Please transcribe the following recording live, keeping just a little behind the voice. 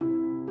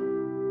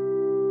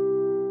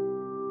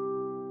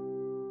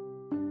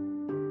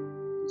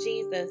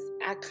Jesus,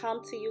 I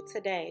come to you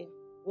today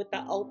with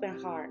an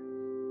open heart.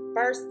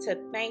 First, to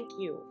thank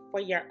you for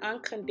your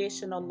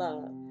unconditional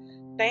love.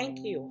 Thank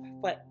you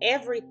for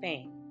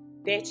everything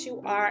that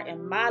you are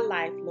in my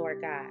life,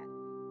 Lord God.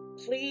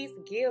 Please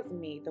give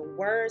me the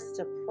words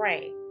to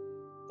pray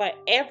for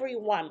every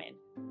woman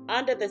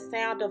under the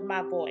sound of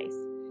my voice,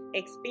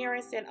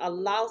 experiencing a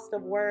loss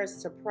of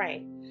words to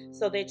pray,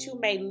 so that you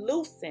may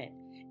loosen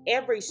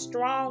every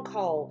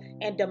stronghold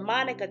and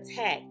demonic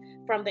attack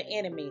from the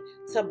enemy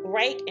to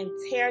break and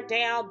tear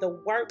down the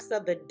works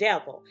of the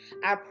devil.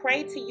 I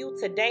pray to you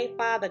today,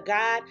 Father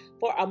God,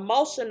 for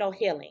emotional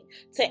healing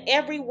to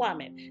every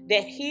woman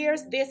that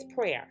hears this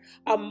prayer.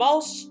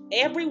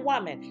 Every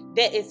woman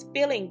that is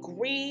feeling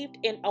grieved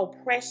in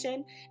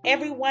oppression,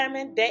 every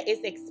woman that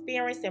is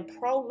experiencing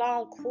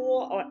prolonged,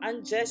 cruel, or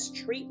unjust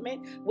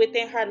treatment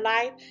within her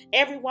life,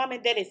 every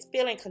woman that is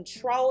feeling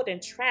controlled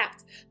and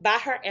trapped by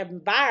her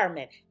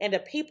environment and the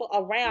people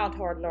around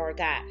her, Lord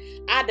God.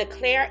 I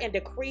declare and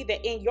decree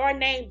that in your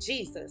name,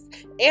 Jesus,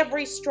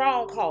 every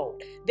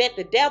stronghold that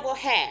the devil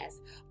has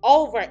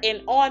over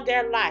and on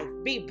their life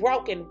be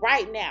broken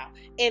right now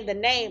in the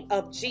name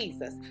of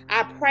Jesus.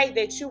 I pray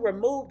that you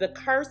remove the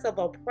curse of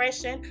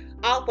oppression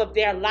off of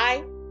their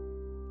life.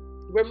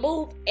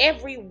 Remove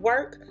every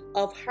work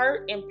of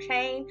hurt and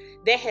pain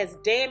that has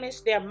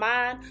damaged their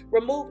mind.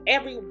 Remove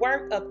every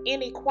work of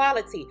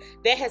inequality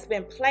that has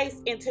been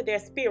placed into their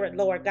spirit,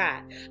 Lord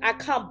God. I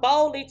come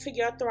boldly to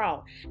your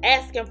throne,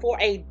 asking for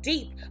a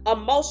deep,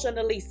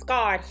 emotionally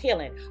scarred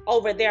healing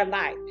over their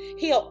life.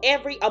 Heal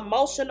every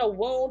emotional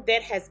wound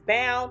that has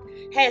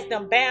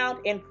them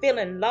bound and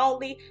feeling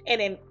lonely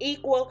and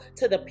unequal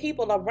to the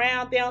people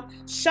around them.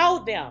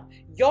 Show them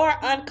your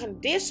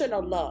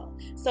unconditional love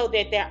so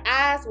that their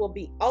eyes will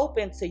be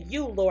open to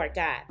you, Lord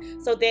God,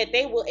 so that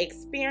they will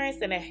experience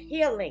a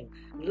healing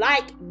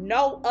like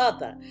no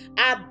other.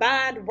 I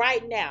bind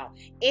right now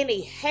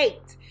any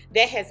hate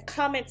that has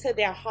come into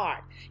their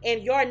heart.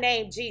 In your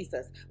name,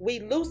 Jesus, we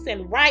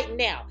loosen right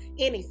now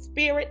any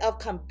spirit of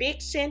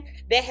conviction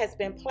that has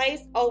been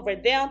placed over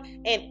them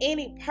and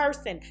any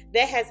person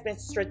that has been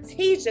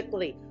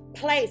strategically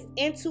placed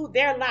into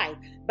their life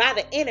by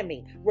the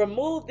enemy.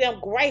 Remove them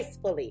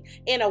gracefully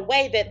in a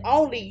way that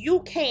only you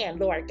can,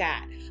 Lord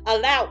God.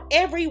 Allow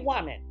every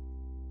woman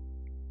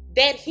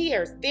that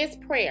hears this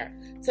prayer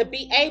to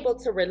be able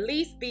to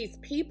release these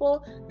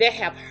people that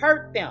have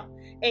hurt them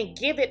and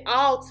give it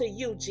all to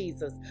you,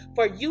 Jesus.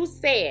 For you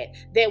said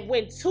that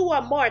when two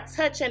or more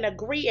touch and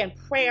agree in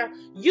prayer,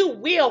 you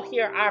will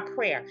hear our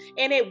prayer,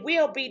 and it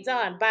will be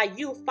done by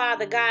you,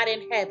 Father God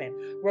in heaven.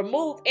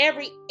 Remove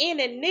every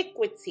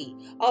iniquity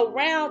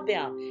around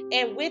them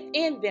and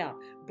within them.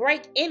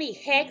 Break any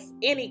hex,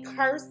 any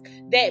curse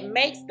that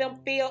makes them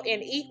feel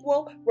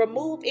unequal.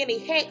 Remove any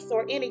hex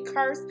or any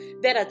curse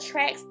that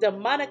attracts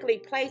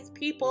demonically placed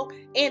people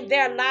in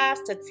their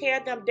lives to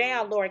tear them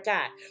down, Lord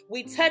God.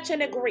 We touch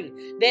and agree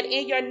that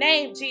in your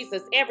name,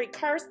 Jesus, every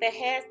curse that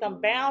has them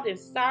bound in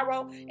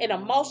sorrow and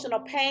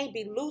emotional pain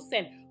be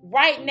loosened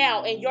right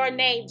now in your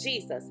name,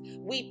 Jesus.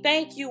 We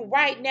thank you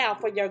right now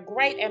for your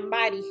great and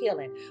mighty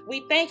healing.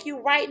 We thank you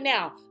right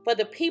now for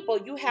the people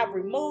you have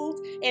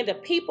removed and the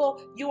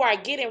people you are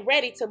getting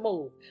ready to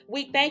move.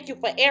 We thank you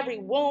for every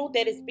wound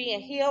that is being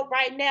healed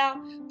right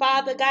now,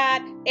 Father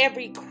God,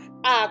 every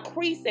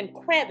crease and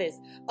crevice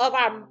of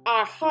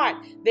our heart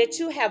that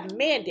you have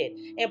mended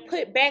and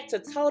put back to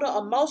total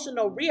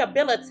emotional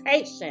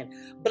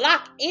rehabilitation.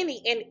 Block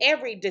any and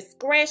every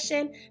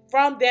discretion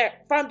from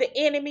the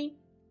enemy,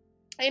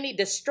 any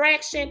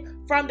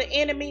distraction from the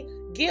enemy.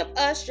 Give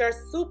us your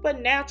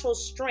supernatural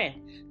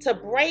strength to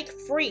break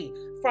free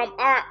from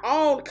our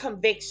own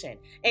conviction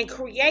and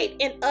create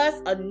in us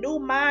a new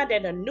mind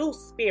and a new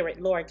spirit,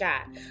 Lord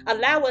God.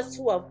 Allow us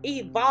to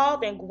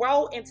evolve and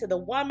grow into the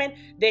woman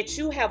that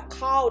you have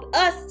called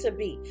us to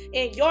be.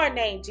 In your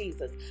name,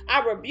 Jesus,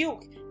 I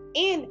rebuke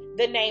in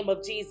the name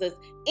of Jesus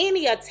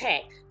any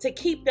attack to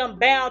keep them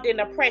bound in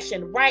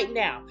oppression right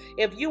now.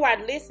 If you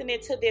are listening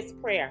to this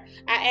prayer,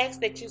 I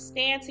ask that you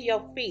stand to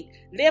your feet,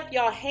 lift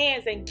your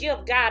hands, and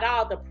give God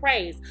all the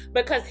praise,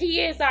 because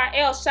he is our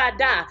El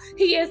Shaddai.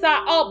 He is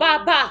our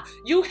Obaba.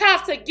 You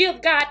have to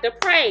give God the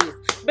praise,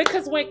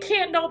 because when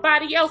can't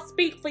nobody else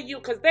speak for you,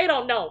 because they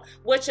don't know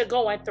what you're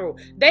going through.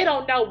 They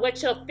don't know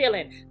what you're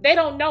feeling. They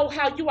don't know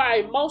how you are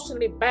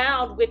emotionally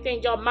bound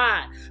within your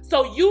mind.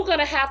 So you're going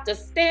to have to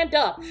stand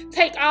up,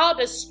 take all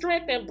the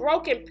strength and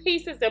broken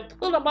pieces and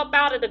pull them up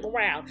out of the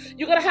ground.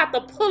 You're going to have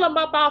to pull them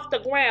up off the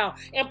ground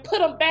and put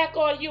them back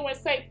on you and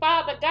say,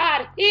 Father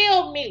God,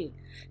 heal me.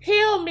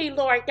 Heal me,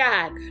 Lord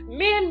God.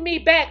 Mend me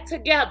back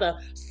together.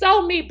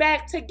 Sew me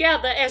back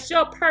together as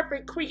your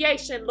perfect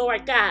creation,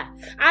 Lord God.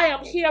 I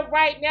am here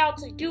right now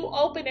to you,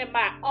 opening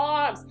my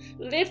arms,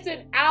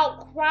 lifting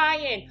out,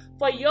 crying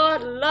for your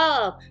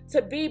love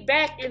to be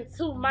back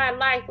into my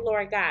life,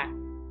 Lord God.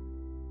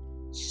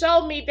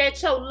 Show me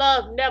that your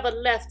love never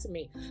left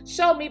me.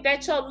 Show me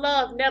that your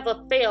love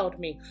never failed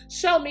me.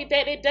 Show me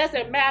that it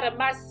doesn't matter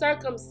my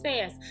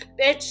circumstance,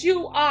 that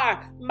you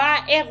are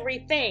my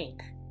everything.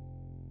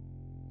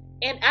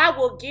 and I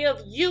will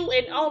give you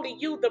and only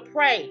you the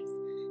praise.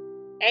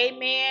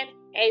 Amen,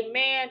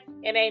 amen,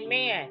 and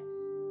amen.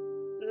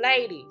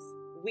 Ladies,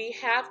 we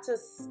have to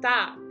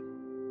stop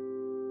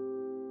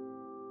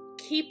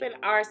keeping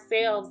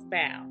ourselves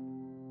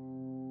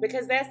bound,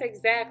 because that's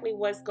exactly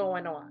what's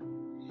going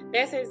on.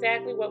 That's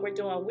exactly what we're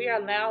doing. We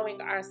are allowing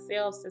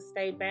ourselves to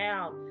stay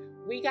bound.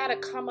 We got to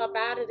come up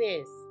out of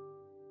this.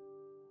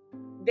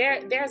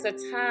 There's a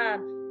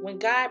time when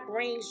God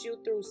brings you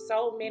through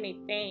so many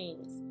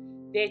things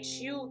that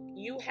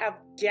you have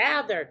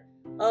gathered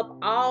up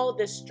all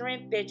the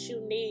strength that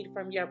you need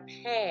from your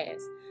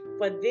past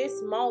for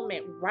this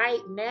moment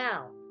right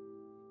now.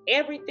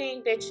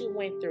 Everything that you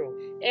went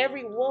through,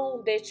 every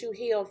wound that you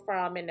healed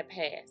from in the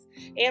past,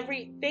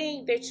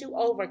 everything that you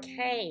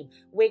overcame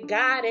with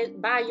God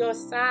by your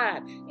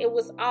side, it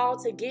was all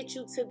to get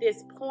you to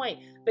this point,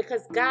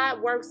 because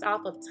God works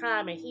off of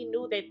time, and he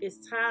knew that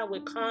this time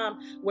would come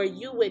where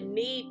you would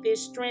need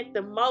this strength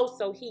the most,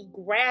 so he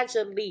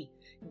gradually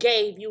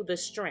gave you the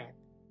strength.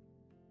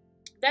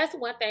 That's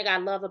one thing I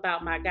love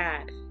about my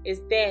God,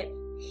 is that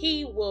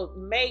he will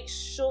make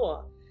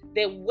sure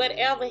that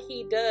whatever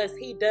he does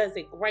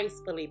it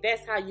gracefully.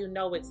 That's how you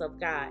know it's of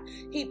God.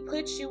 He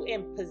puts you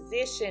in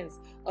positions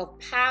of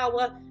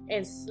power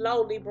and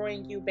slowly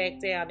bring you back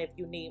down if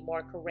you need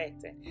more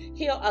correcting.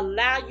 He'll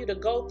allow you to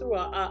go through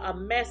a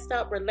messed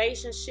up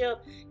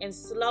relationship and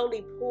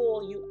slowly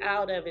pull you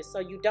out of it, so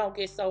you don't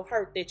get so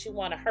hurt that you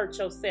want to hurt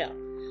yourself.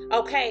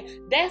 Okay,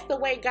 that's the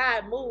way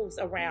God moves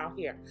around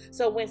here.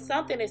 So when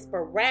something is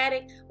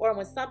sporadic, or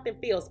when something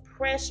feels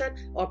pressured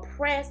or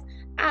pressed,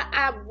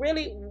 I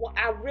really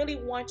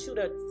want you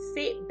to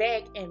sit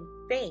back and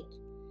think,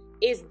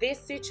 is this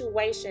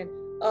situation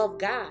of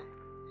God?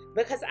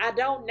 Because I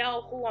don't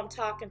know who I'm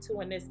talking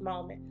to in this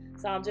moment.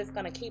 So I'm just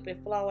going to keep it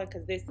flowing,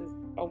 because this is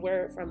a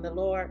word from the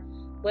Lord.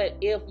 But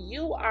if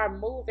you are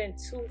moving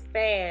too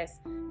fast,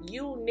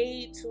 you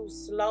need to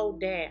slow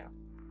down.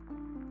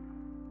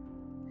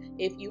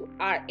 If you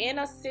are in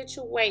a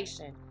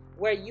situation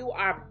where you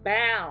are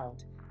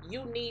bound,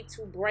 you need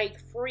to break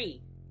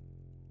free.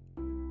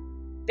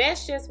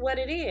 That's just what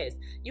it is.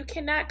 You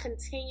cannot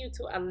continue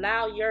to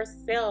allow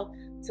yourself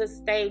to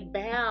stay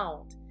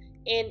bound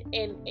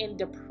in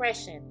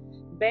depression,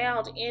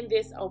 bound in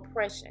this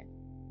oppression.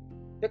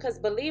 Because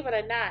believe it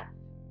or not,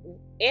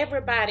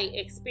 everybody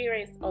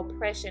experienced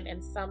oppression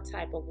in some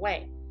type of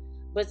way.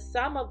 But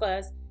some of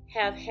us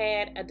have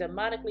had a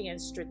demonically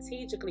and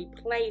strategically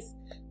placed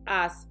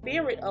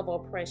spirit of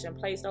oppression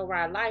placed over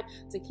our life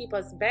to keep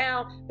us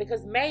bound,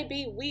 because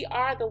maybe we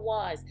are the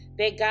ones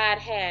that God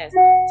has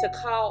to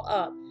call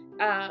up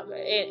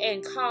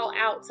and call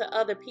out to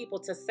other people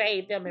to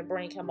save them and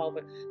bring them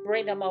over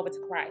to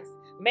Christ.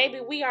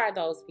 Maybe we are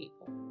those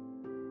people.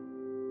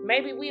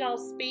 Maybe we don't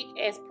speak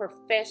as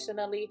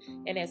professionally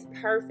and as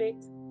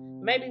perfect.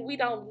 Maybe we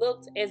don't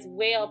look as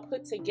well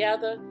put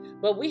together,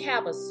 but we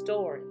have a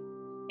story.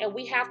 And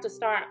we have to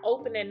start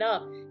opening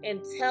up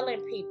and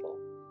telling people,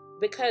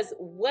 because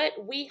what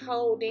we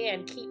hold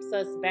in keeps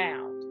us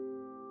bound.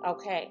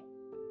 Okay?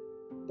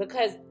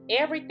 Because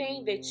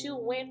everything that you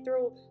went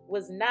through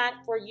was not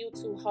for you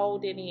to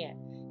hold it in.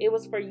 It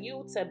was for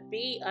you to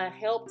be a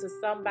help to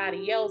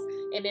somebody else.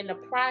 And in the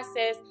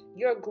process,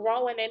 you're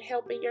growing and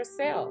helping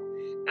yourself.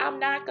 I'm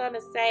not going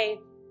to say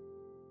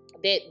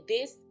that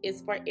this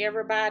is for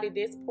everybody,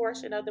 this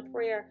portion of the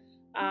prayer.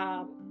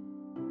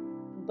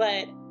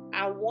 But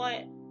I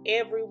want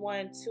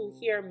everyone to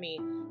hear me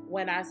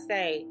when I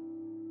say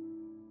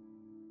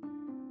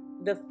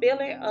the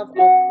feeling of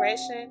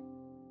oppression,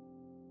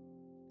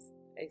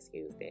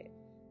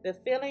 the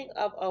feeling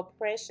of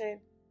oppression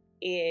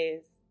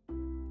is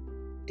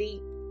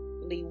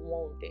deeply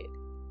wounded.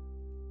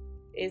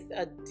 It's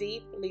a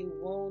deeply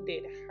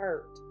wounded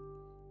hurt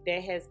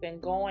that has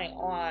been going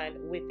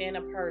on within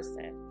a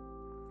person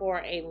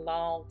for a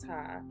long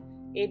time.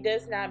 It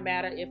does not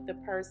matter if the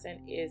person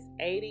is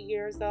 80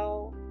 years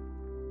old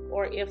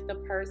or if the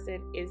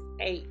person is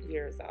 8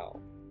 years old.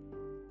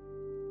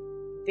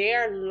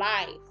 Their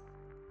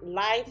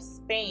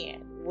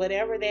lifespan,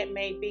 whatever that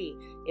may be,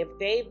 if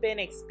they've been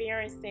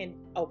experiencing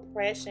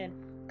oppression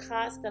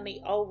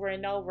constantly over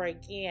and over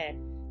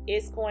again,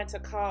 it's going to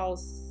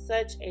cause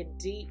such a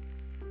deep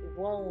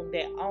wound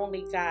that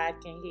only God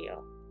can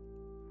heal.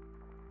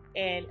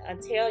 And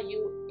until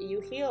you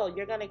heal,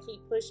 you're going to keep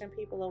pushing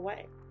people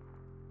away.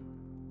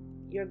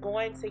 You're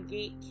going to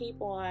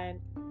keep on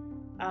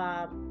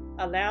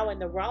allowing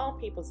the wrong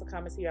people to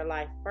come into your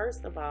life,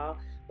 first of all,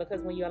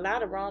 because when you allow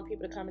the wrong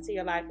people to come into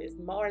your life, it's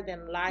more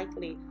than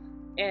likely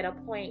at a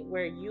point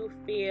where you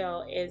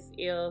feel as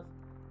if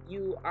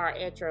you are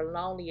at your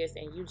loneliest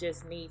and you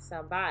just need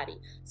somebody.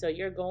 So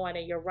you're going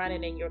and you're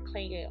running and you're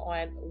clinging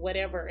on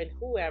whatever and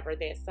whoever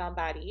that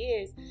somebody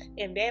is,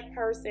 and that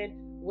person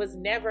was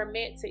never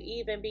meant to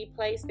even be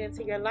placed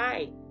into your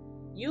life.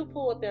 You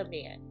pulled them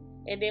in.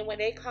 And then when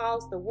they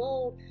cause the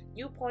wound,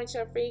 you point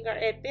your finger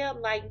at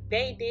them like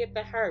they did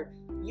the hurt.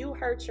 You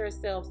hurt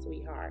yourself,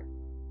 sweetheart.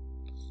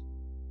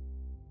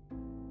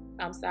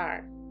 I'm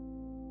sorry.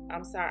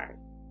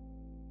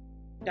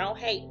 Don't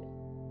hate me.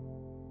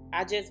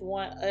 I just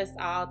want us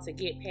all to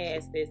get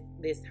past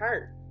this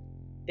hurt.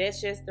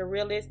 That's just the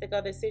realistic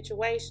of the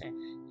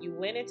situation. You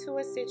went into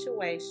a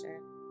situation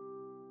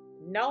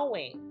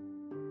knowing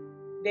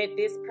that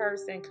this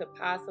person could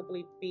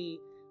possibly be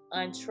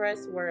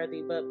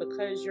untrustworthy, but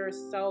because you're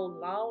so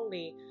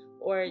lonely,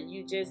 or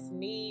you just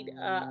need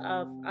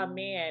a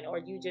man, or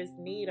you just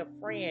need a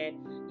friend,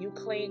 you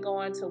cling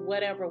on to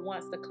whatever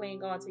wants to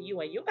cling on to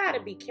you. And you got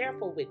to be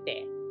careful with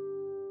that,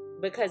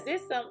 because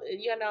there's some,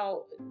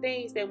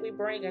 things that we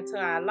bring into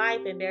our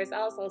life, and there's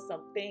also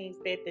some things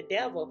that the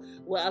devil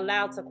will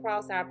allow to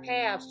cross our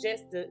paths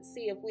just to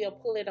see if we'll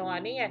pull it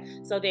on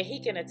in, so that he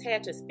can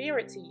attach a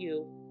spirit to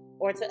you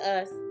or to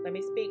us. Let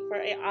me speak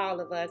for all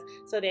of us,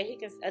 so that he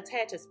can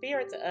attach a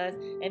spirit to us,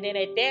 and then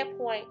at that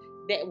point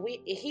that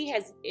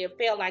it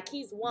felt like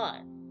he's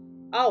won.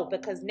 Oh,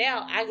 because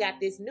now I got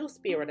this new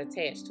spirit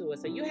attached to it.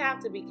 So you have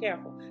to be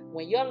careful.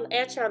 When you're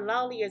at your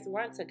loneliest,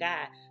 run to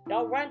God.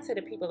 Don't run to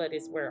the people of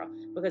this world,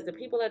 because the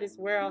people of this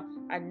world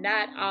are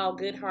not all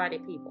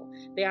good-hearted people.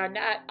 They are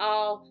not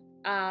all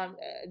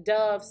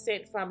doves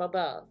sent from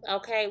above.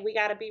 Okay, we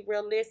got to be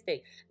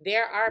realistic.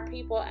 There are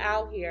people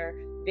out here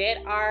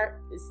that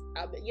are,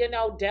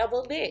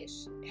 devilish,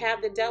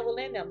 have the devil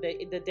in them.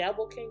 The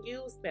devil can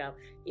use them.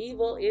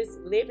 Evil is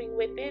living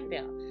within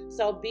them.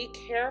 So be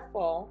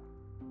careful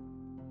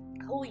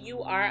who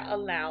you are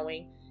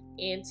allowing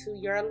into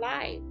your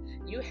life.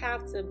 You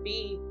have to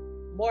be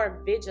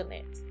more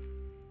vigilant.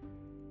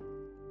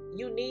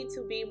 You need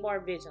to be more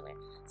vigilant.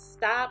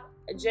 Stop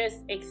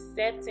just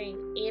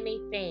accepting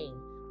anything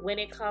when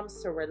it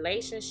comes to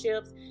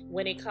relationships,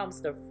 when it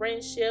comes to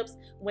friendships,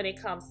 when it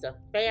comes to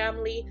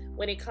family,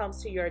 when it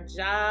comes to your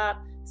job.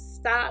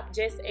 Stop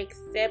just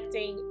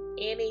accepting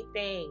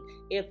anything.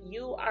 If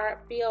you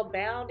feel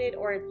bounded,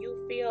 or if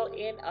you feel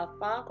in a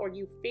funk, or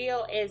you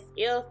feel as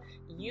if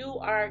you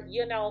are,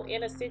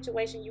 in a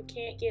situation you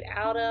can't get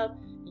out of,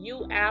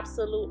 you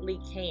absolutely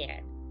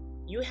can.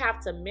 You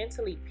have to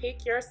mentally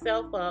pick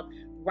yourself up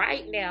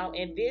right now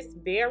in this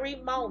very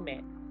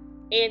moment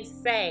and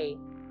say,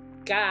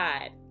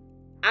 God,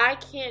 I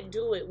can't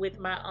do it with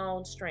my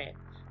own strength,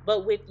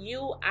 but with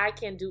you, I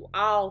can do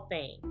all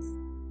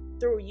things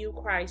through you,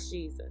 Christ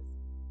Jesus.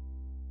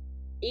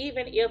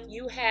 Even if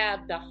you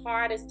have the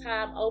hardest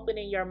time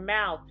opening your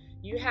mouth,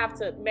 you have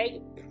to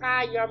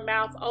pry your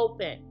mouth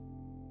open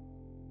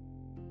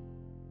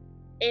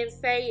and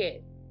say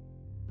it.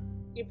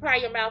 You pry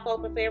your mouth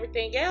open for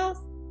everything else.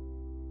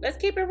 Let's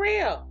keep it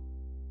real.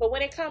 But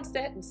when it comes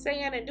to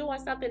saying and doing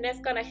something that's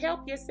going to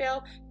help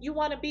yourself, you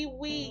want to be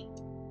weak.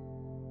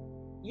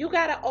 You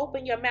got to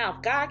open your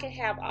mouth. God can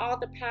have all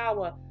the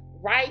power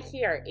right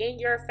here in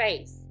your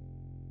face.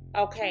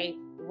 Okay,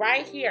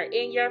 right here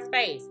in your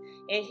face.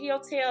 And he'll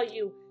tell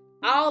you,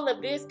 all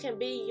of this can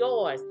be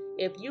yours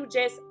if you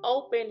just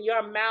open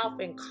your mouth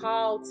and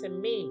call to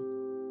me.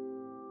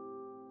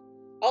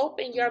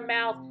 Open your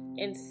mouth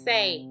and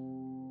say,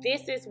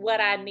 this is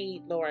what I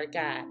need, Lord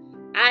God.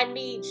 I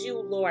need you,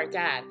 Lord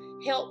God.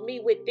 Help me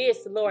with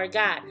this, Lord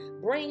God.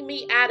 Bring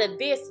me out of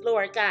this,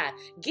 Lord God.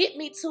 Get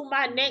me to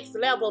my next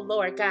level,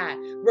 Lord God.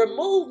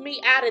 Remove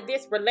me out of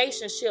this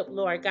relationship,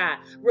 Lord God.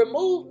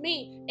 Remove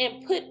me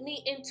and put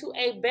me into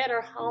a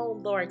better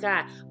home, Lord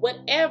God.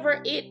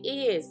 Whatever it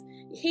is,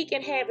 he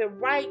can have it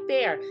right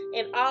there.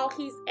 And all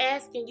he's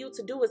asking you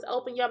to do is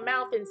open your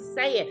mouth and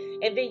say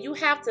it. And then you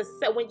have to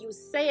say, when you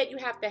say it, you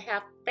have to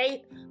have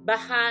faith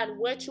behind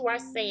what you are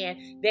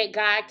saying, that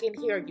God can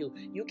hear you.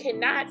 You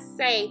cannot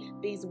say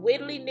these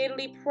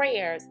widdly-niddly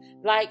prayers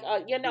like,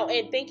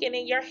 and thinking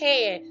in your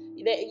head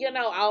that,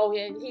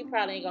 he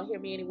probably ain't gonna hear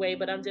me anyway,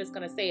 but I'm just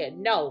gonna say it.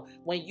 No,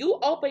 when you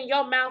open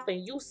your mouth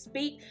and you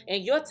speak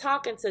and you're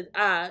talking to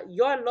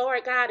your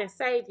Lord God and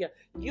Savior,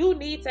 you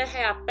need to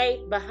have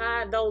faith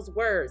behind those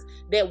words,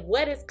 that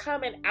what is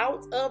coming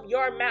out of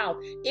your mouth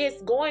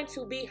is going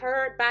to be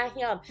heard by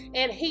him,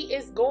 and he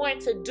is going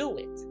to do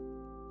it.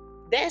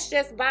 That's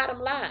just bottom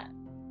line.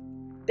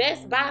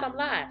 That's bottom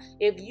line.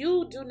 If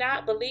you do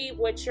not believe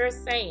what you're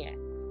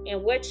saying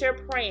and what you're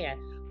praying,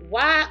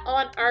 why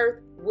on earth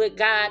would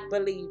God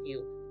believe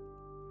you?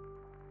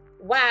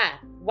 Why?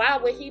 Why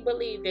would he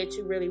believe that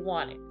you really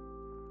want it?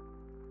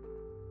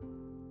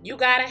 You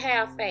got to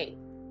have faith.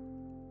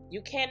 You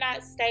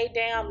cannot stay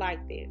down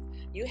like this.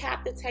 You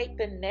have to take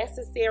the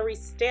necessary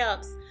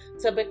steps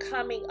to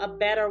becoming a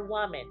better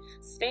woman.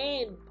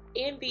 Staying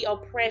in the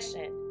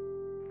oppression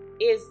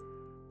is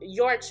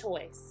your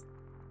choice.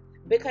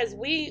 Because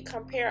we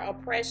compare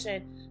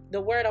oppression, the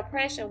word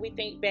oppression, we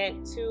think back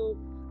to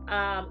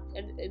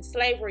in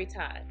slavery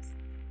times.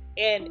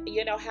 And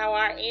how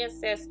our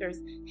ancestors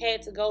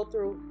had to go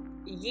through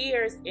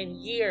years and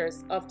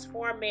years of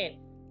torment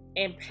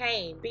and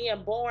pain,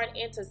 being born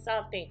into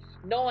something,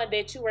 knowing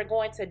that you were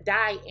going to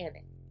die in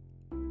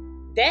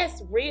it.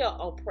 That's real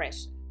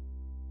oppression.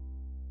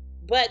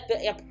 But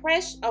the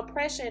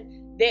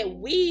oppression that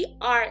we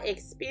are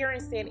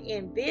experiencing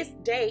in this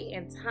day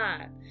and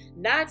time.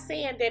 Not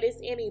saying that it's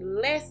any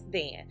less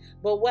than,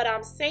 but what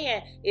I'm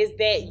saying is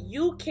that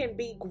you can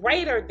be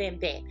greater than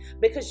that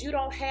because you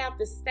don't have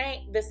the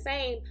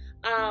same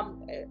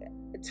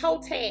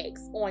toe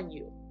tags on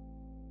you.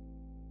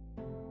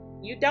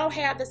 You don't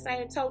have the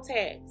same toe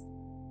tags.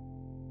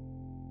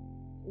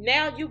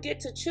 Now you get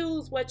to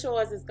choose what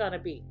yours is going to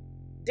be.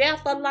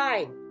 Death or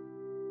life.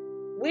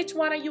 Which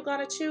one are you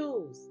going to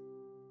choose?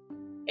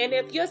 And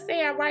if you're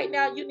saying right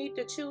now you need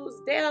to choose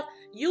death,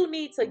 you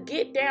need to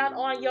get down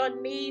on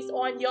your knees,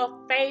 on your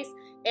face,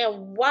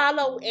 and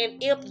wallow.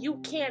 And if you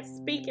can't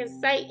speak and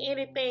say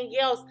anything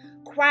else,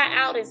 cry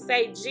out and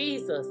say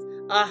Jesus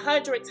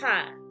 100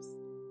 times.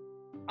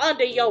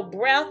 Under your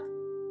breath,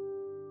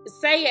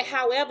 say it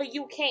however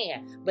you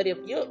can. But if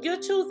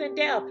you're choosing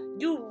death,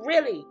 you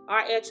really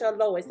are at your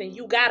lowest and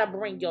you got to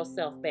bring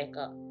yourself back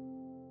up.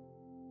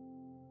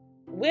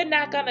 We're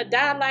not going to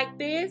die like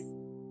this.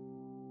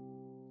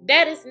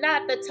 That is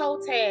not the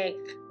toe tag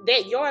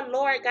that your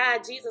Lord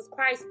God Jesus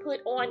Christ put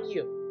on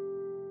you.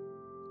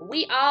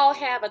 We all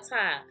have a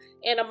time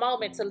and a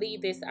moment to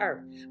leave this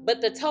earth. But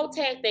the toe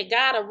tag that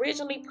God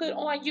originally put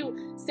on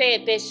you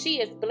said that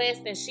she is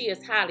blessed and she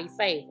is highly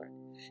favored.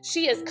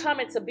 She is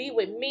coming to be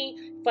with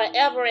me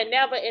forever and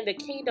ever in the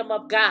kingdom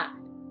of God.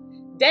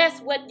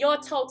 That's what your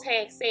toe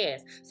tag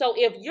says. So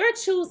if you're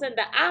choosing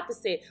the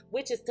opposite,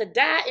 which is to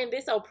die in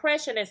this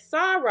oppression and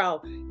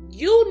sorrow,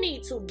 you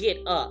need to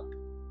get up.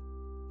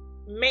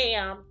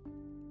 Ma'am,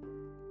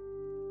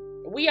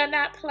 we are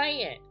not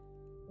playing.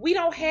 We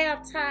don't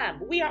have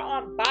time. We are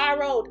on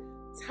borrowed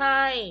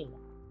time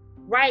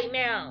right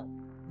now.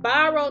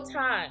 Borrowed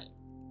time.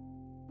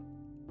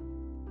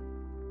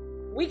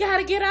 We got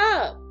to get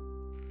up.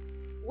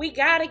 We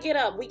got to get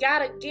up. We got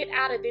to get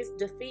out of this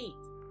defeat.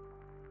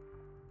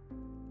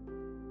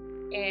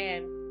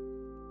 And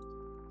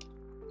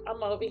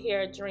I'm over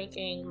here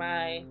drinking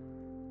my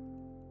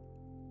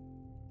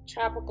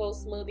tropical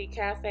smoothie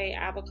cafe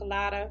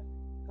avocado.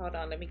 Hold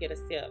on, let me get a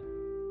sip.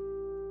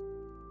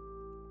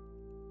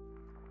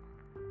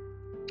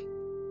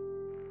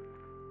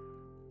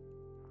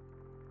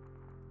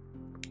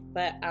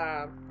 But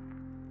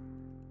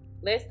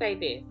let's say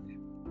this.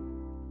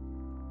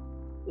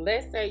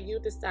 Let's say you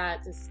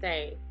decide to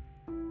stay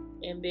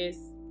in this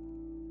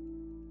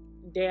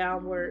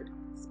downward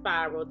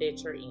spiral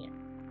that you're in.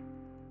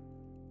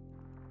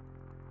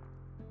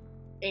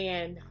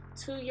 And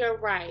to your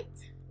right,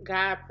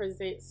 God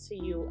presents to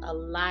you a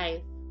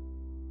life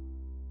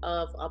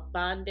of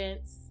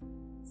abundance,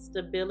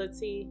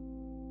 stability,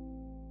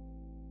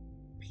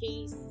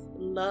 peace,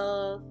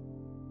 love,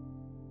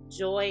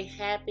 joy,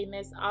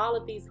 happiness, all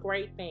of these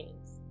great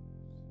things.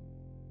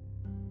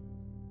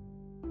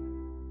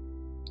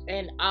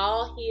 And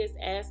all He is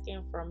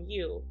asking from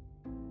you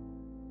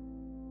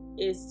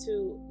is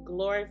to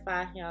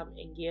glorify Him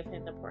and give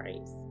Him the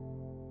praise.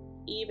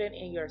 Even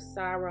in your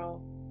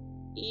sorrow,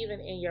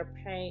 even in your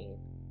pain,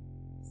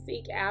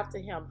 seek after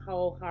Him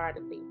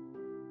wholeheartedly.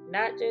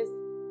 Not just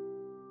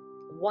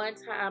one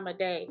time a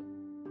day,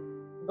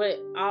 but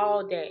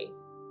all day.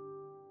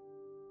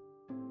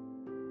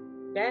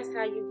 That's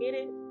how you get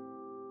it.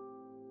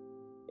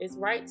 It's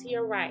right to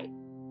your right.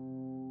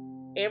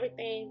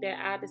 Everything that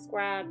I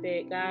described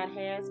that God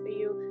has for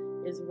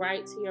you is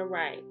right to your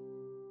right.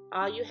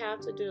 All you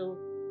have to do,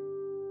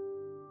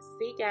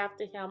 seek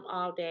after Him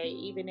all day,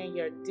 even in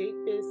your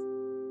deepest,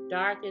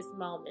 darkest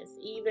moments,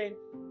 even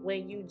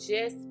when you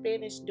just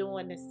finished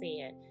doing the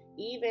sin,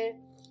 even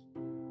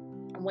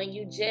when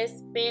you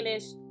just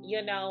finished,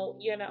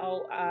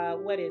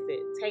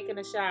 taking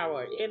a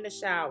shower, in the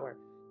shower,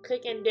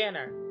 cooking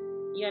dinner,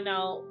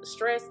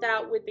 stressed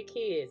out with the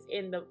kids.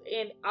 In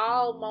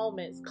all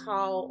moments,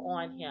 call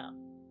on Him,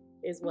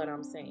 is what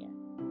I'm saying.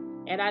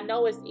 And I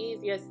know it's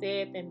easier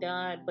said than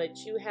done,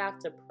 but you have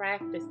to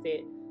practice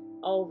it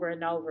over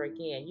and over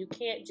again. You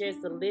can't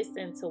just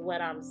listen to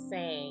what I'm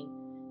saying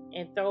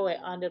and throw it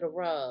under the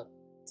rug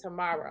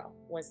tomorrow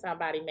when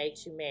somebody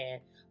makes you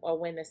mad or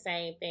when the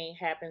same thing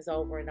happens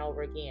over and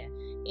over again.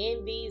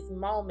 In these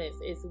moments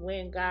is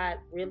when God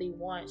really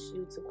wants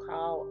you to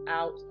call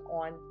out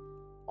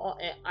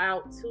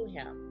out to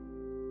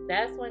Him.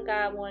 That's when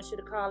God wants you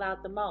to call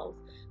out the most,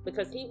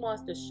 because He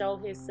wants to show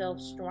Himself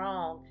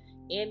strong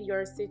in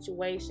your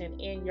situation,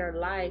 in your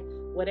life,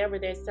 whatever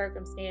that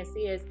circumstance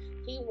is.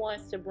 He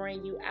wants to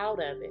bring you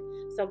out of it.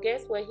 So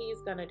guess what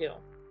He's going to do?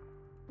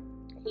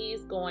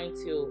 He's going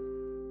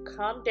to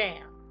come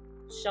down,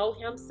 show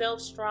Himself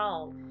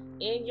strong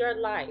in your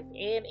life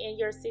and in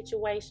your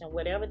situation,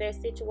 whatever that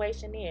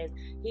situation is.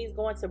 He's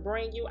going to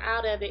bring you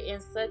out of it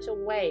in such a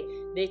way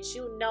that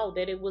you know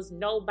that it was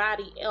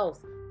nobody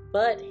else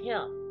but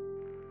Him.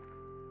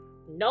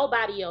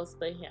 Nobody else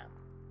but Him.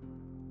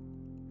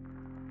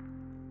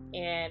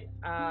 And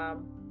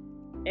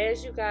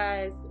as you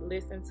guys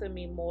listen to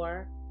me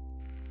more,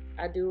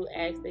 I do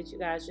ask that you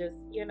guys just,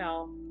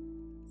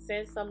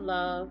 send some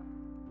love,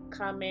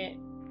 comment,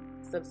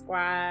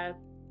 subscribe,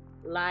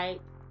 like,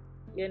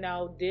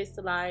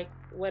 dislike,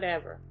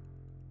 whatever.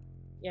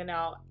 You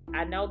know,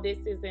 I know this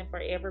isn't for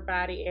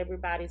everybody.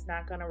 Everybody's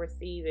not going to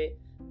receive it.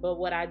 But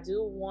what I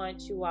do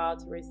want you all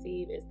to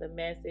receive is the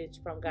message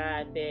from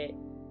God that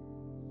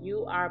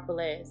you are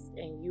blessed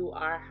and you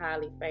are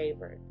highly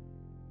favored.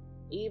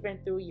 Even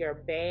through your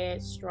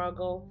bad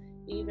struggle,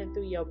 even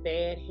through your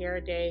bad hair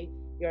day,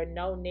 your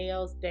no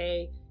nails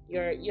day,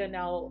 your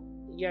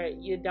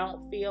you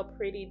don't feel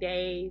pretty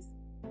days,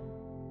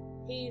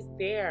 He's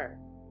there.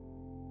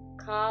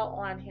 Call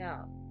on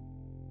Him.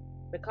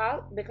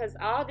 Because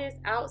all this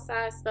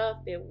outside stuff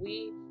that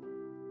we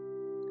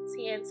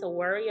tend to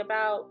worry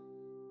about,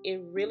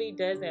 it really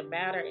doesn't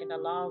matter in the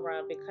long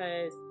run,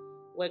 because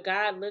what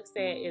God looks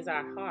at is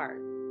our heart.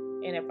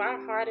 And if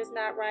our heart is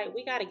not right,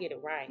 we got to get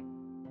it right.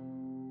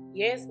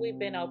 Yes, we've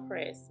been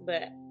oppressed,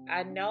 but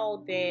I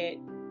know that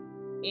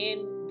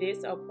in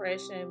this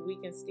oppression, we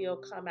can still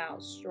come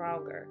out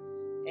stronger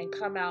and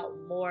come out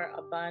more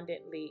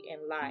abundantly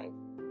in life.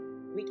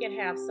 We can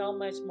have so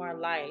much more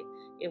life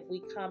if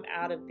we come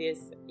out of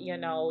this,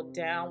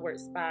 downward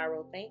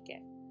spiral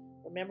thinking.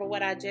 Remember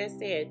what I just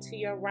said. To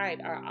your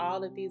right are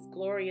all of these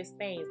glorious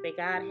things that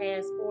God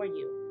has for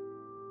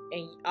you.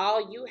 And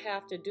all you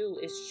have to do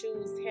is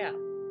choose Him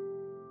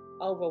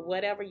over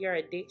whatever your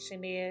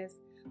addiction is,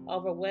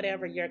 over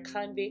whatever your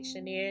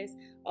conviction is,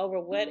 over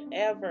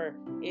whatever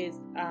is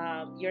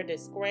your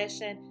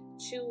discretion.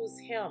 Choose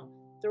Him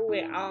through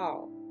it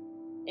all,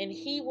 and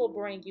He will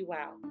bring you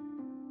out.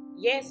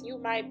 Yes, you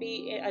might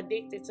be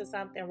addicted to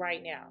something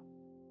right now.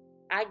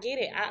 I get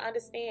it. I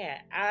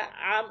understand.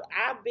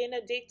 I've been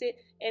addicted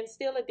and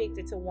still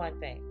addicted to one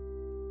thing,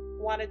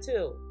 one or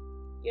two.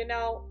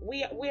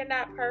 We're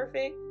not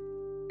perfect.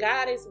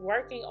 God is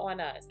working on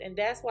us, and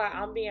that's why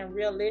I'm being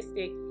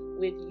realistic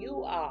with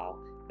you all.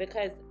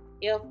 Because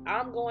if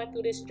I'm going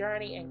through this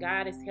journey and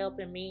God is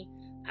helping me,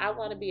 I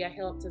want to be a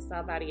help to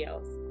somebody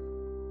else,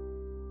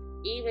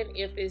 even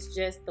if it's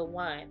just the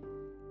one.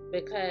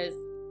 Because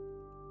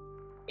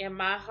in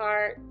my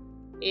heart,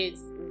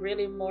 it's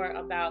really more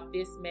about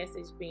this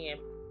message being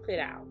put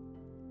out.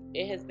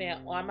 It has been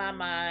on my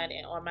mind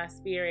and on my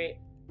spirit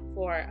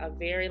for a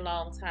very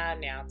long time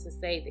now to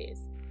say this.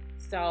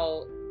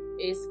 So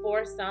it's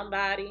for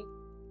somebody,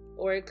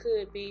 or it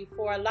could be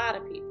for a lot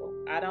of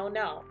people. I don't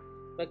know.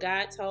 But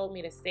God told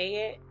me to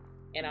say it,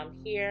 and I'm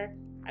here.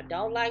 I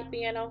don't like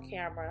being on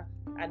camera.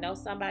 I know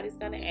somebody's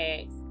going to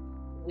ask.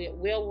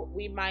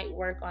 We might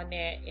work on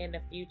that in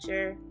the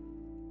future.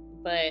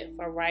 But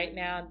for right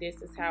now,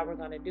 this is how we're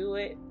going to do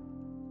it.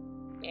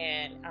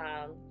 And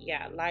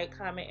like,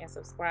 comment, and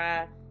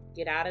subscribe.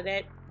 Get out of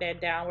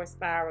that downward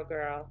spiral,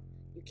 girl.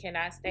 You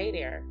cannot stay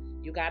there.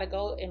 You got to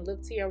go and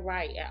look to your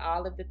right at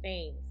all of the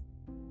things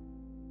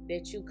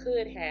that you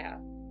could have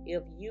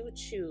if you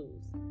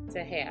choose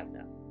to have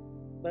them.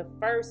 But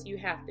first, you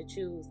have to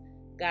choose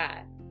God.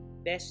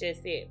 That's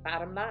just it.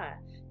 Bottom line.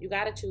 You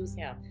got to choose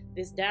Him.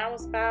 This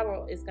downward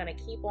spiral is going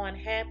to keep on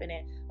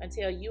happening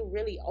until you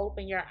really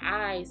open your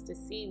eyes to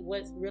see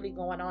what's really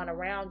going on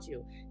around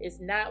you. It's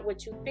not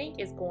what you think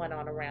is going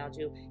on around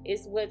you.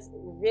 It's what's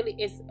really,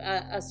 it's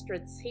a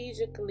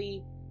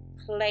strategically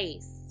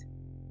placed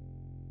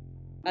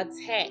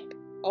attack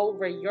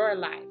over your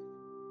life.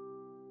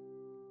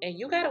 And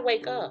you got to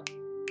wake up.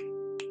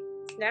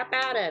 Snap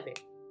out of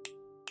it.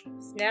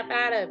 Snap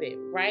out of it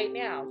right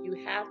now. You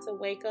have to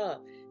wake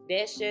up.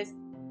 That's just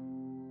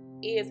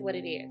is what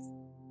it is.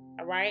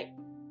 All right?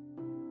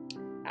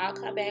 I'll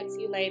come back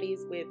to you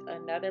ladies with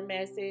another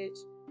message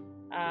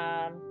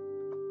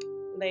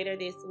later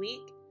this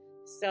week.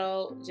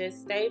 So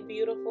just stay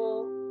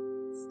beautiful,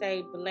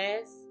 stay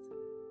blessed,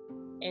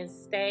 and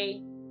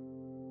stay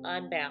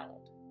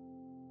unbound.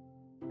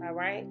 All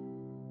right?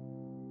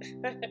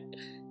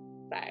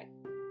 Bye.